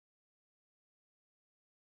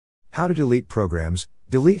How to delete programs,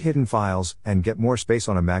 delete hidden files, and get more space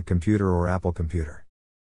on a Mac computer or Apple computer.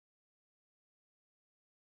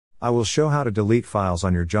 I will show how to delete files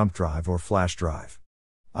on your jump drive or flash drive.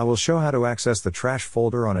 I will show how to access the trash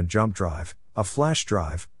folder on a jump drive, a flash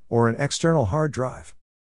drive, or an external hard drive.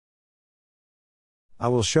 I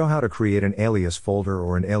will show how to create an alias folder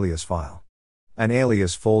or an alias file. An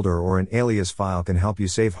alias folder or an alias file can help you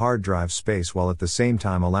save hard drive space while at the same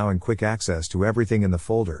time allowing quick access to everything in the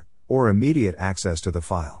folder, or immediate access to the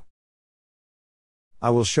file. I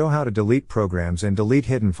will show how to delete programs and delete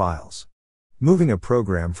hidden files. Moving a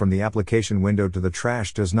program from the application window to the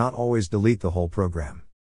trash does not always delete the whole program.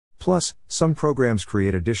 Plus, some programs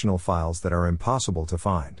create additional files that are impossible to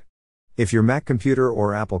find. If your Mac computer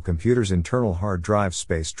or Apple computer's internal hard drive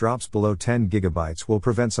space drops below 10 gigabytes, will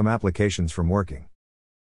prevent some applications from working.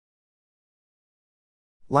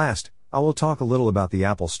 Last, I will talk a little about the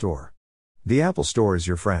Apple Store. The Apple Store is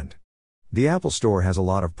your friend. The Apple Store has a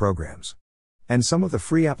lot of programs. And some of the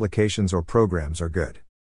free applications or programs are good.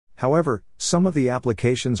 However, some of the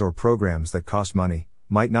applications or programs that cost money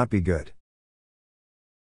might not be good.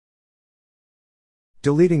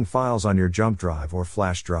 Deleting files on your jump drive or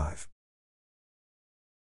flash drive.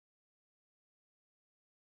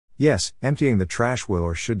 Yes, emptying the trash will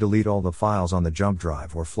or should delete all the files on the jump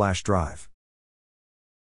drive or flash drive.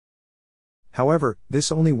 However,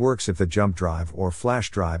 this only works if the jump drive or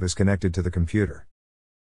flash drive is connected to the computer.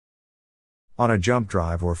 On a jump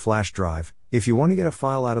drive or flash drive, if you want to get a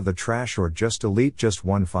file out of the trash or just delete just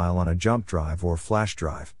one file on a jump drive or flash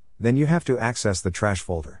drive, then you have to access the trash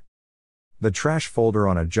folder. The trash folder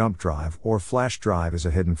on a jump drive or flash drive is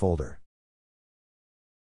a hidden folder.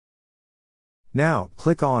 Now,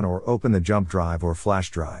 click on or open the jump drive or flash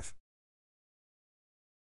drive.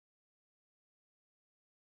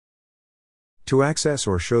 To access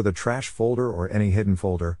or show the trash folder or any hidden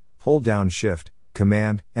folder, hold down Shift,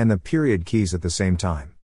 Command, and the period keys at the same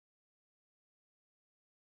time.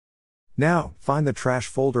 Now, find the trash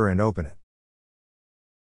folder and open it.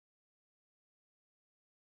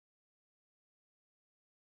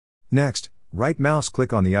 Next, right mouse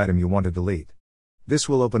click on the item you want to delete. This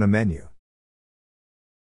will open a menu.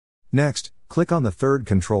 Next, click on the third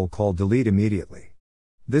control called Delete Immediately.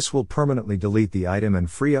 This will permanently delete the item and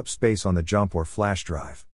free up space on the jump or flash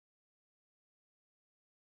drive.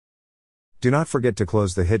 Do not forget to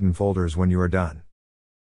close the hidden folders when you are done.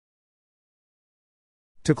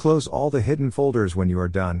 To close all the hidden folders when you are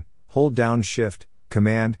done, hold down Shift,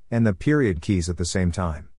 Command, and the period keys at the same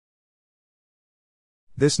time.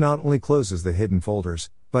 This not only closes the hidden folders,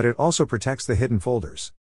 but it also protects the hidden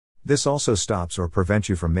folders. This also stops or prevents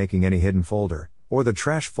you from making any hidden folder, or the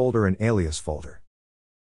trash folder an alias folder.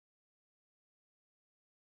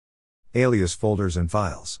 Alias folders and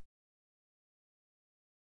files.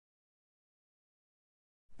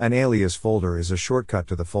 An alias folder is a shortcut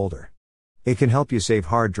to the folder. It can help you save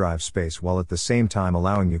hard drive space while at the same time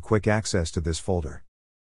allowing you quick access to this folder.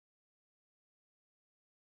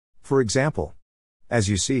 For example, as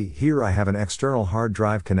you see here, I have an external hard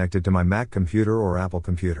drive connected to my Mac computer or Apple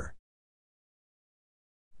computer.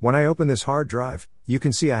 When I open this hard drive, you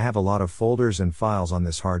can see I have a lot of folders and files on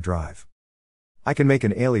this hard drive. I can make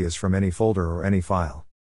an alias from any folder or any file.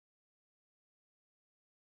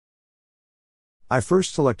 I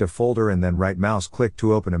first select a folder and then right mouse click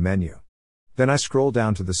to open a menu. Then I scroll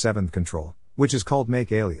down to the seventh control, which is called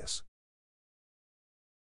Make Alias.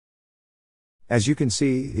 As you can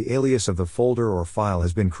see, the alias of the folder or file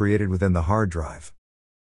has been created within the hard drive.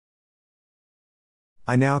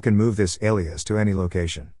 I now can move this alias to any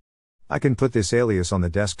location. I can put this alias on the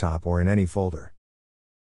desktop or in any folder.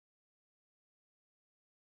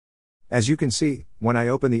 As you can see, when I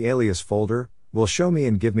open the alias folder, will show me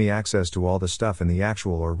and give me access to all the stuff in the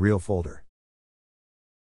actual or real folder.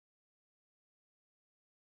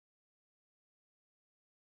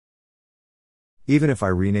 Even if I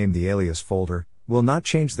rename the alias folder, will not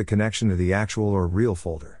change the connection to the actual or real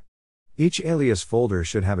folder. Each alias folder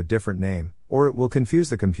should have a different name, or it will confuse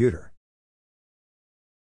the computer.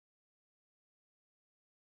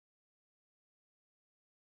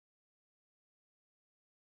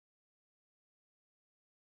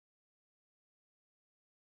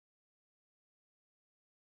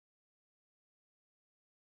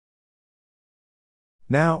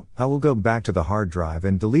 Now, I will go back to the hard drive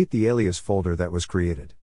and delete the alias folder that was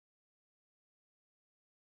created.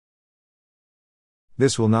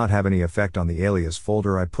 This will not have any effect on the alias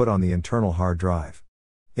folder I put on the internal hard drive.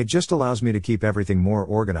 It just allows me to keep everything more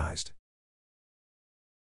organized.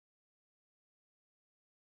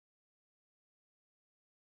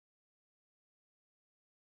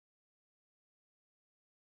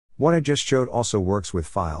 What I just showed also works with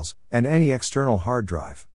files, and any external hard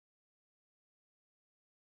drive.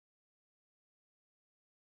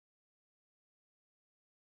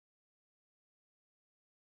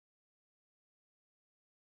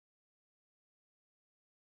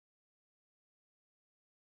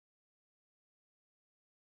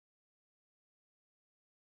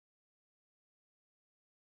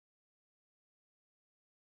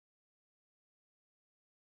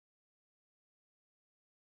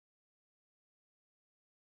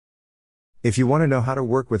 If you want to know how to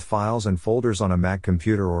work with files and folders on a Mac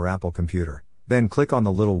computer or Apple computer, then click on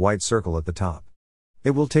the little white circle at the top.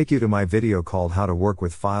 It will take you to my video called How to Work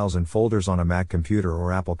with Files and Folders on a Mac computer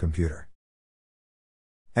or Apple computer.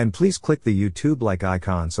 And please click the YouTube like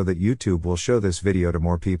icon so that YouTube will show this video to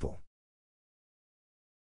more people.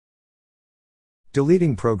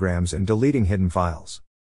 Deleting programs and deleting hidden files.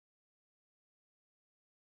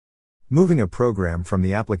 Moving a program from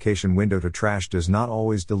the application window to trash does not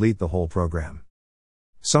always delete the whole program.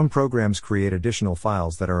 Some programs create additional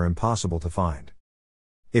files that are impossible to find.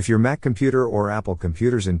 If your Mac computer or Apple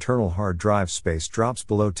computer's internal hard drive space drops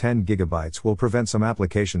below 10 GB will prevent some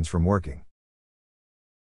applications from working.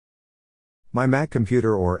 My Mac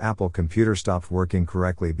computer or Apple computer stopped working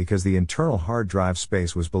correctly because the internal hard drive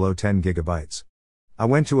space was below 10 GB. I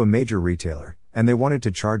went to a major retailer, and they wanted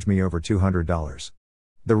to charge me over $200.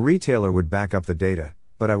 The retailer would back up the data,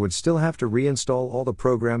 but I would still have to reinstall all the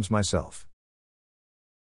programs myself.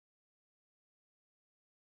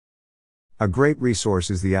 A great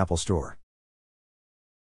resource is the Apple Store.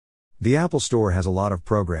 The Apple Store has a lot of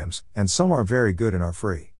programs, and some are very good and are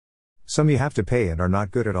free. Some you have to pay and are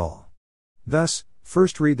not good at all. Thus,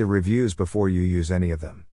 first read the reviews before you use any of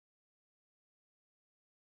them.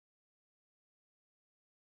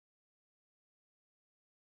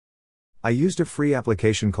 I used a free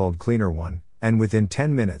application called Cleaner One, and within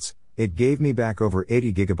 10 minutes, it gave me back over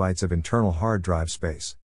 80 GB of internal hard drive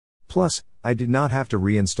space. Plus, I did not have to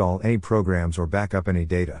reinstall any programs or back up any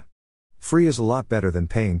data. Free is a lot better than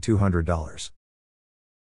paying $200.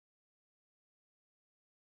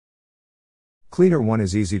 Cleaner One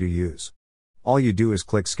is easy to use. All you do is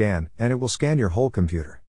click Scan, and it will scan your whole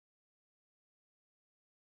computer.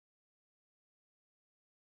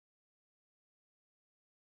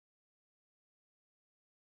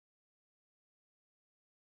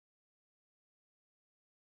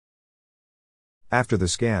 After the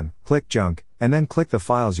scan, click Junk, and then click the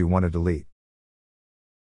files you want to delete.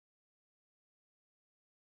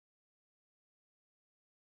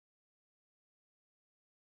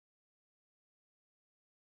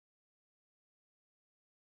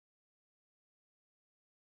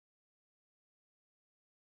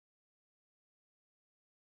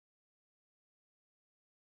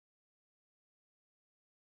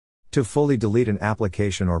 To fully delete an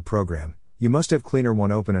application or program, you must have Cleaner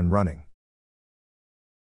One open and running.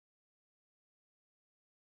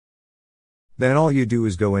 Then all you do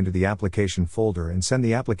is go into the application folder and send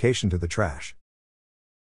the application to the trash.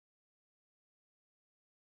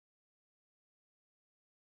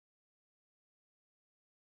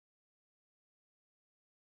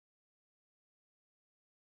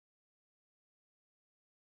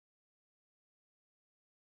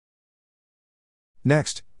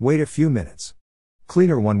 Next, wait a few minutes.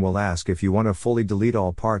 Cleaner One will ask if you want to fully delete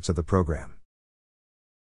all parts of the program.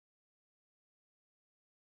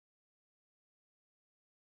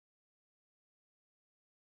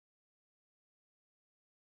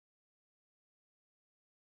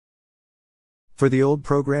 For the old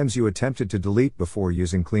programs you attempted to delete before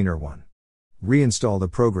using Cleaner One, reinstall the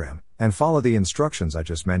program, and follow the instructions I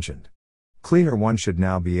just mentioned. Cleaner One should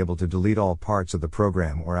now be able to delete all parts of the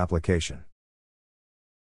program or application.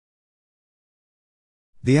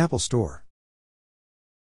 The Apple Store.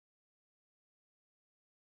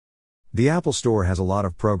 The Apple Store has a lot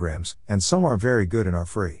of programs, and some are very good and are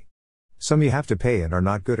free. Some you have to pay and are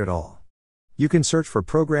not good at all. You can search for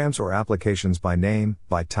programs or applications by name,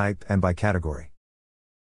 by type, and by category.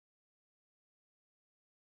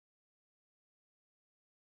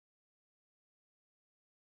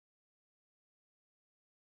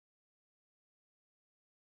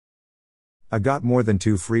 I got more than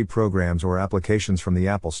 2 free programs or applications from the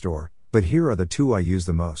Apple Store, but here are the 2 I use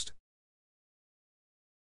the most.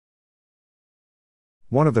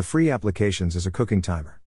 One of the free applications is a cooking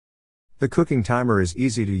timer. The cooking timer is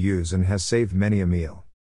easy to use and has saved many a meal.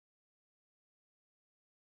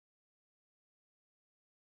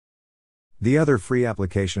 The other free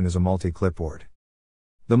application is a multi-clipboard.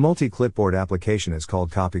 The multi-clipboard application is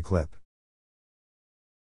called Copy Clip.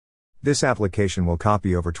 This application will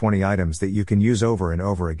copy over 20 items that you can use over and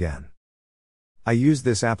over again. I use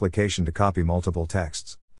this application to copy multiple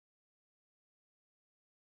texts.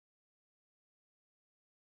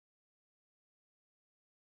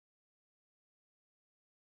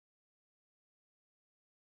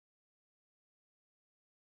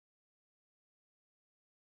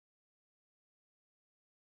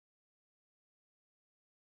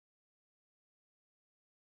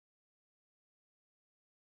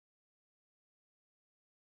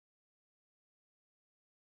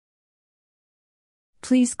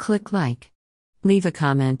 Please click like, leave a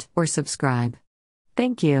comment, or subscribe.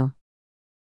 Thank you.